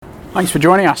Thanks for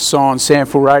joining us on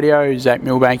SANFL Radio. Zach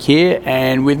Milbank here,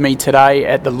 and with me today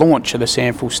at the launch of the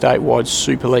SANFL Statewide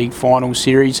Super League Final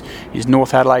Series is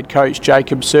North Adelaide coach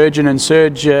Jacob Surjan. And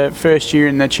Serge, first year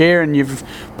in the chair, and you've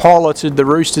piloted the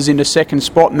Roosters into second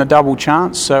spot in the double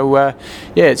chance. So,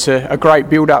 it's a great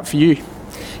build-up for you.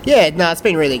 Yeah, no, it's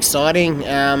been really exciting,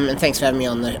 and thanks for having me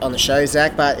on the show,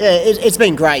 Zach. But yeah, it's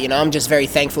been great. I'm just very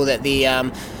thankful that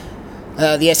the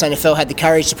SANFL had the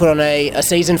courage to put on a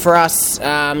season for us,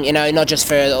 not just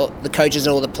for the coaches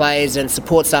and all the players and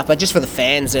support staff, but just for the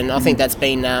fans. And I think that's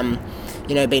been,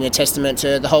 been a testament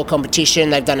to the whole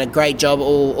competition. They've done a great job.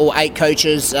 All 8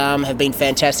 coaches have been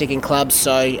fantastic in clubs.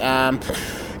 So,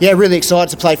 really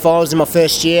excited to play finals in my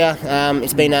first year.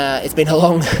 It's been a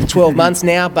long 12 months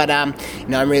now, but I'm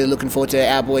really looking forward to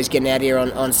our boys getting out here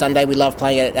on Sunday. We love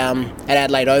playing at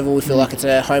Adelaide Oval. We feel like it's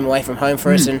a home away from home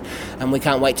for us, and we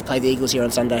can't wait to play the Eagles here on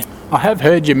Sunday. I have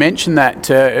heard you mention that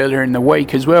earlier in the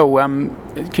week as well.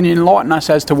 Can you enlighten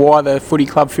us as to why the footy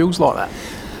club feels like that?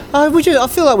 I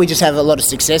feel like we just have a lot of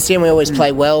success here, and we always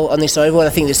play well on this oval. And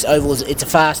I think this oval it's a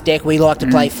fast deck. We like to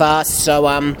play fast, so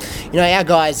our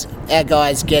guys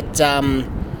get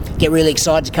really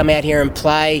excited to come out here and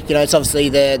play. It's obviously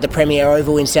the premier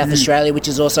oval in South Australia, which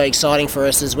is also exciting for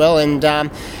us as well. And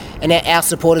our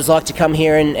supporters like to come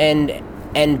here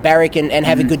and barrack and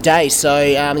have a good day.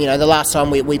 So, the last time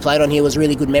we played on here was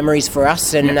really good memories for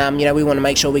us, and we want to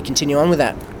make sure we continue on with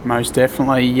that. Most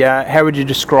definitely. How would you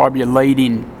describe your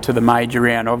lead-in to the major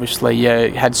round? Obviously,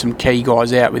 you had some key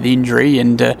guys out with injury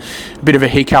and a bit of a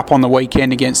hiccup on the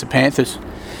weekend against the Panthers.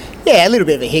 Yeah, a little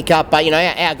bit of a hiccup, but,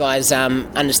 our guys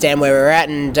understand where we're at,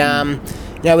 and...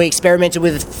 we experimented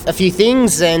with a few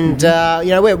things, and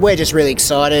we're just really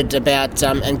excited about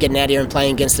and getting out here and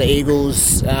playing against the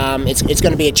Eagles. It's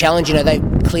going to be a challenge.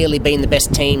 They've clearly been the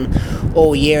best team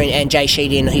all year, and Jay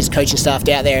Sheedy and his coaching staff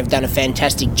out there have done a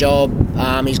fantastic job.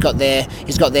 He's got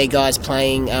their guys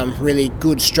playing really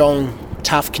good, strong,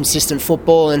 tough, consistent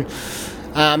football, and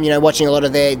watching a lot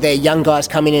of their young guys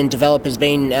come in and develop has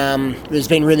been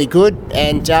really good.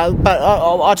 And but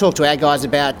I talk to our guys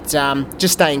about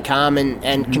just staying calm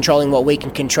and controlling what we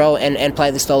can control and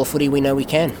play the style of footy we know we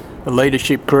can. The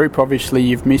leadership group, obviously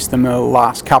you've missed them the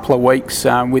last couple of weeks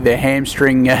with their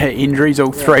hamstring injuries,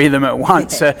 all three of them at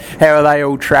once. How are they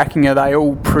all tracking? Are they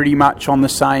all pretty much on the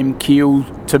same keel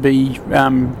to be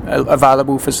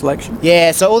available for selection?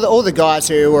 Yeah, so all the guys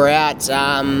who were out,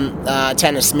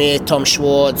 Tanner Smith, Tom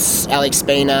Schwartz, Alex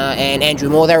Spina and Andrew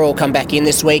Moore, they're all come back in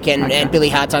this week, and Billy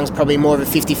Hartung's probably more of a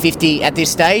 50-50 at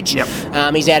this stage.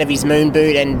 Yep. He's out of his moon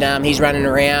boot, and he's running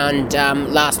around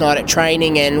last night at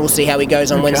training, and we'll see how he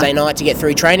goes on Wednesday night to get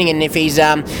through training. And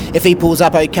if he pulls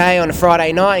up okay on a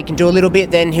Friday night and can do a little bit,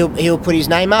 then he'll put his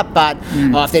name up. But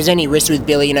if there's any risk with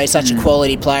Billy, such a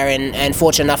quality player, and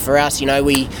fortunate enough for us,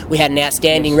 we had an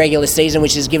outstanding regular season,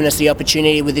 which has given us the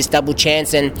opportunity with this double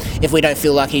chance. And if we don't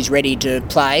feel like he's ready to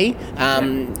play,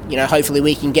 hopefully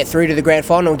we can get through to the grand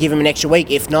final and give him an extra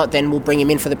week. If not, then we'll bring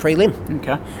him in for the prelim.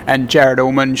 Okay. And Jared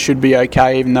Ullman should be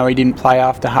okay, even though he didn't play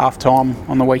after half time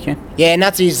on the weekend. Yeah,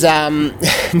 Nutsy's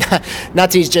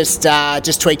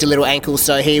just tweaked a little ankle,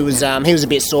 so he was a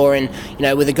bit sore. And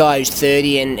with a guy who's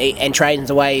 30 and trains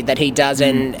the way that he does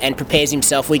and prepares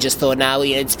himself, we just thought,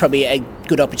 it's probably a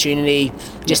good opportunity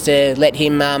just to let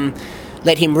him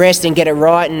rest and get it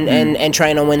right and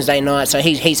train on Wednesday night. So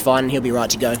he's fine and he'll be right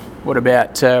to go. What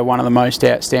about one of the most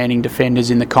outstanding defenders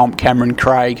in the comp, Cameron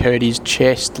Craig, hurt his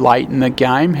chest late in the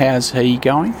game. How's he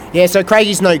going? Yeah, so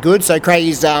Craigie's no good. So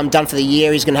Craigie's done for the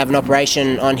year. He's going to have an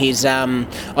operation on his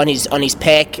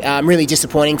pec. Really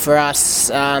disappointing for us,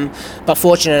 but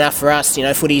fortunate enough for us.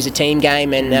 Footy is a team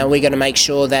game, and we're going to make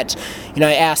sure that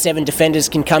our 7 defenders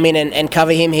can come in and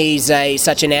cover him. He's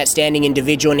such an outstanding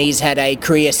individual, and he's had a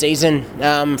career season.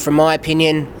 From my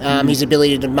opinion, his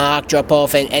ability to mark, drop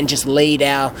off, and just lead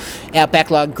our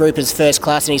backlog group is first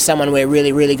class, and he's someone we're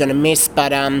really, really going to miss.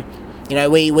 But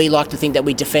we like to think that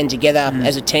we defend together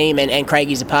as a team, and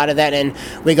Craigie's a part of that, and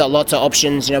we got lots of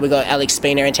options. We got Alex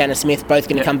Spina and Tanner Smith both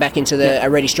going to come back into a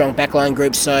really strong backline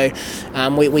group, so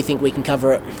we think we can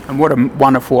cover it. And what a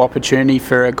wonderful opportunity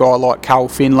for a guy like Carl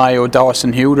Finlay or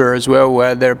Dyson Hilder as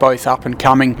well. They're both up and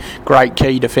coming great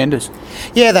key defenders.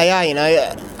 Yeah, they are.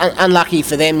 Unlucky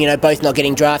for them, both not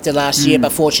getting drafted last year,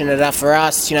 but fortunate enough for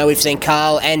us. We've seen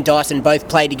Carl and Dyson both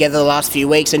play together the last few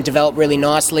weeks and develop really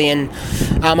nicely, and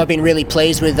I've been really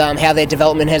pleased with how their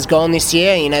development has gone this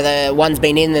year. You know, the one's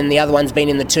been in and the other one's been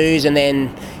in the twos, and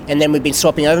then we've been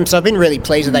swapping over them. So I've been really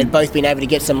pleased that they've both been able to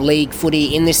get some league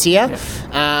footy in this year.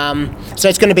 So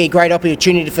it's going to be a great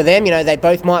opportunity for them. You know, they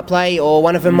both might play, or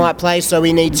one of them might play. So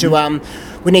we need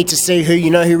to see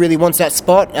who really wants that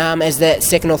spot as that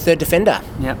second or third defender.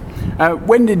 Yeah.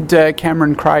 When did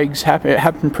Cameron Craig's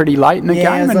happen pretty late in the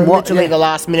game? And literally the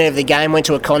last minute of the game, went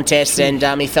to a contest,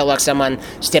 and he felt like someone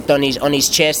stepped on his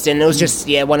chest, and it was just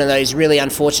one of those really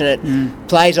unfortunate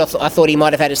plays. I thought he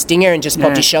might have had a stinger and just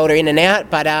popped his shoulder in and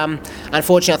out, but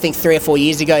unfortunately I think 3 or 4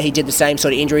 years ago he did the same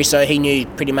sort of injury, so he knew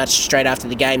pretty much straight after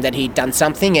the game that he'd done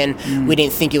something, and we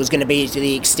didn't think it was going to be to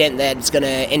the extent that it's going to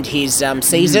end his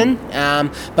season,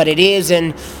 but it is.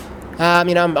 And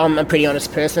I'm a pretty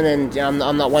honest person, and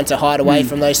I'm not one to hide away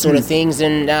from those sort of things.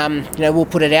 And we'll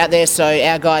put it out there so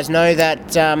our guys know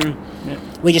that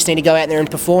we just need to go out there and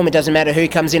perform. It doesn't matter who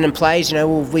comes in and plays.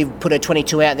 We've put a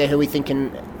 22 out there who we think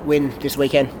can win this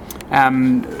weekend.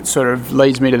 Sort of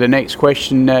leads me to the next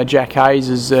question. Jack Hayes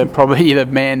is probably the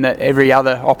man that every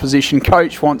other opposition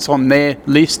coach wants on their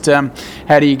list.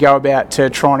 How do you go about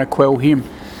trying to quell him?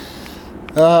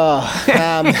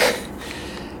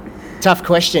 Tough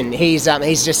question. He's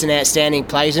just an outstanding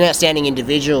player. He's an outstanding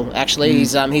individual, actually.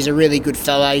 He's a really good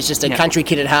fellow. He's just a country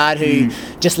kid at heart who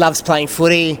just loves playing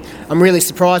footy. I'm really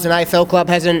surprised an AFL club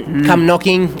hasn't come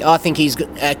knocking. I think he's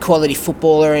a quality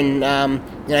footballer, and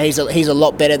he's a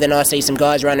lot better than I see some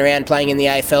guys running around playing in the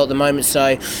AFL at the moment.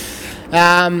 So,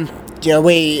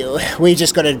 we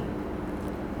just got to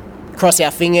cross our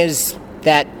fingers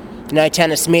that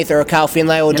Tanner Smith or a Carl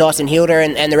Finlay or Dyson Hilder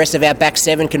and the rest of our back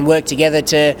seven can work together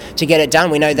to get it done.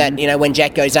 We know that when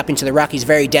Jack goes up into the ruck, he's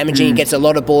very damaging. He gets a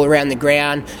lot of ball around the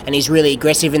ground, and he's really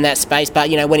aggressive in that space. But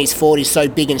when he's forward, he's so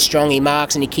big and strong. He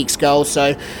marks and he kicks goals.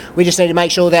 So we just need to make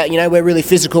sure that we're really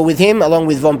physical with him, along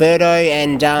with Von Berto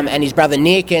and his brother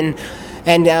Nick, and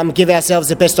give ourselves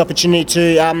the best opportunity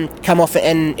to come off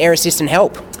and air assist and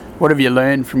help. What have you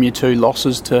learned from your 2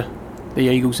 losses to the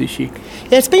Eagles this year?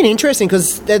 Yeah, it's been interesting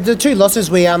because the 2 losses,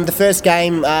 the first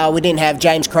game we didn't have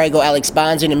James Craig or Alex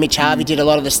Barnes in, and Mitch Harvey did a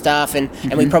lot of the stuff, and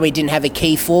we probably didn't have a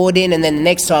key forward in, and then the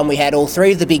next time we had all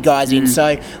 3 of the big guys in,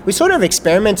 so we sort of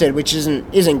experimented, which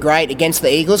isn't great against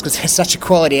the Eagles because they're such a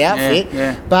quality outfit.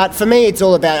 But for me, it's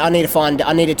all about I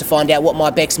needed to find out what my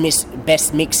best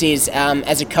mix is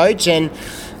as a coach, and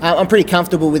I'm pretty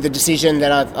comfortable with the decision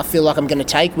that I feel like I'm going to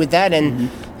take with that, and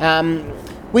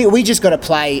We just got to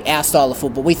play our style of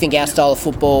football. We think our style of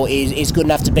football is good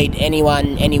enough to beat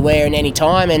anyone, anywhere, and any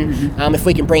time. And if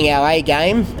we can bring our A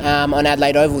game on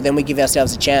Adelaide Oval, then we give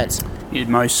ourselves a chance. You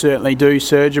most certainly do,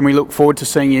 Serge, and we look forward to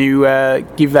seeing you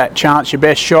give that chance your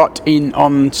best shot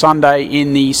on Sunday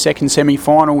in the second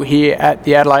semi-final here at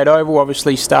the Adelaide Oval,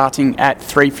 obviously starting at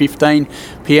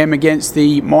 3:15pm against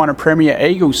the minor Premier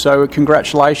Eagles. So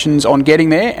congratulations on getting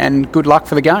there, and good luck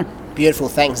for the game. Beautiful.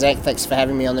 Thanks, Zach. Thanks for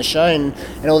having me on the show and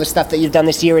all the stuff that you've done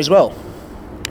this year as well.